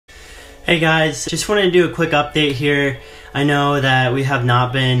Hey guys, just wanted to do a quick update here. I know that we have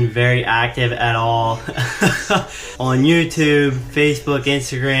not been very active at all on YouTube, Facebook,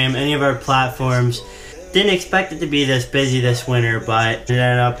 Instagram, any of our platforms. Didn't expect it to be this busy this winter, but it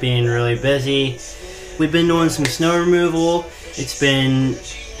ended up being really busy. We've been doing some snow removal. It's been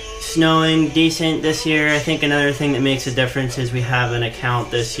snowing decent this year. I think another thing that makes a difference is we have an account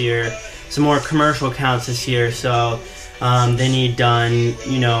this year, some more commercial accounts this year, so they need done,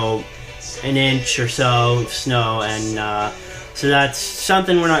 you know, an inch or so of snow, and so that's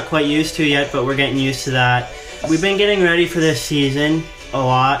something we're not quite used to yet, but we're getting used to that. We've been getting ready for this season a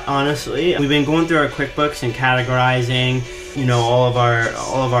lot, honestly. We've been going through our Quickbooks and categorizing, you know, all of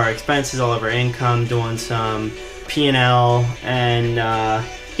our expenses, all of our income, doing some P&L, and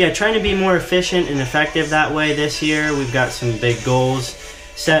yeah, trying to be more efficient and effective that way this year. We've got some big goals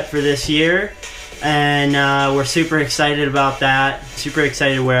set for this year, and we're super excited about that. Super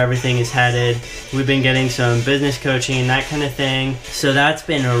excited where everything is headed. We've been getting some business coaching and that kind of thing, so that's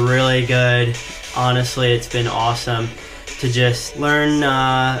been really good. Honestly, it's been awesome to just learn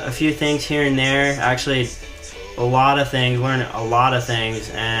a few things here and there. Actually, a lot of things, learn a lot of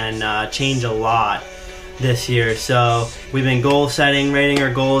things, and change a lot this year. So we've been goal setting, writing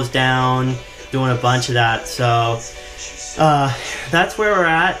our goals down, doing a bunch of that. So that's where we're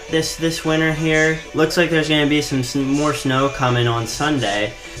at this winter here. Looks like there's going to be some more snow coming on Sunday. I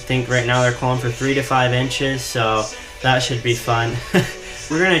think right now they're calling for 3 to 5 inches, so that should be fun.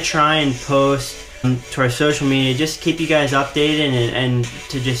 We're going to try and post to our social media, just to keep you guys updated and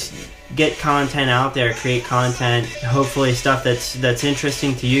to just get content out there, create content, hopefully stuff that's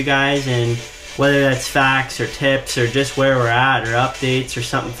interesting to you guys, and whether that's facts or tips or just where we're at or updates or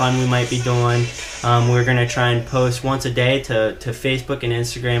something fun we might be doing. We're going to try and post once a day to Facebook and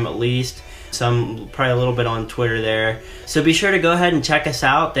Instagram at least. Some, probably a little bit on Twitter there. So be sure to go ahead and check us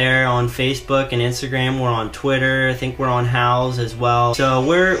out there on Facebook and Instagram. We're on Twitter. I think we're on Howls as well. So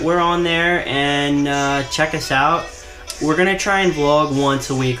we're on there, and check us out. We're going to try and vlog once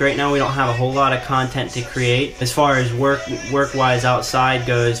a week. Right now we don't have a whole lot of content to create as far as work-wise outside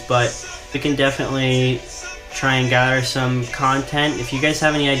goes, but we can definitely try and gather some content. If you guys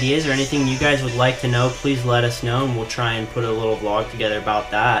have any ideas or anything you guys would like to know, please let us know, and we'll try and put a little vlog together about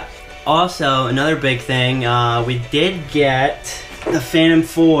that. Also, another big thing, we did get the Phantom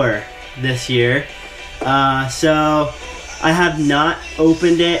 4 this year. So I have not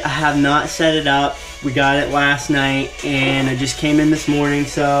opened it, I have not set it up. We got it last night, and I just came in this morning,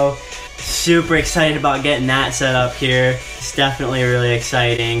 so super excited about getting that set up here. It's definitely really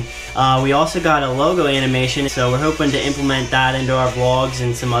exciting. We also got a logo animation, so we're hoping to implement that into our vlogs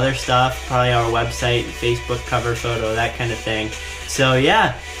and some other stuff, probably our website, Facebook cover photo, that kind of thing. So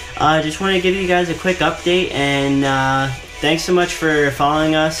yeah, just wanted to give you guys a quick update, and thanks so much for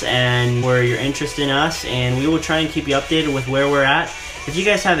following us and for your interest in us, and we will try and keep you updated with where we're at. If you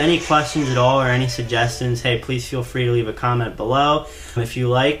guys have any questions at all or any suggestions, hey, please feel free to leave a comment below. If you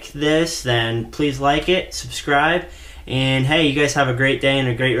like this, then please like it, subscribe, and hey, you guys have a great day and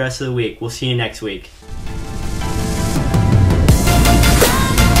a great rest of the week. We'll see you next week.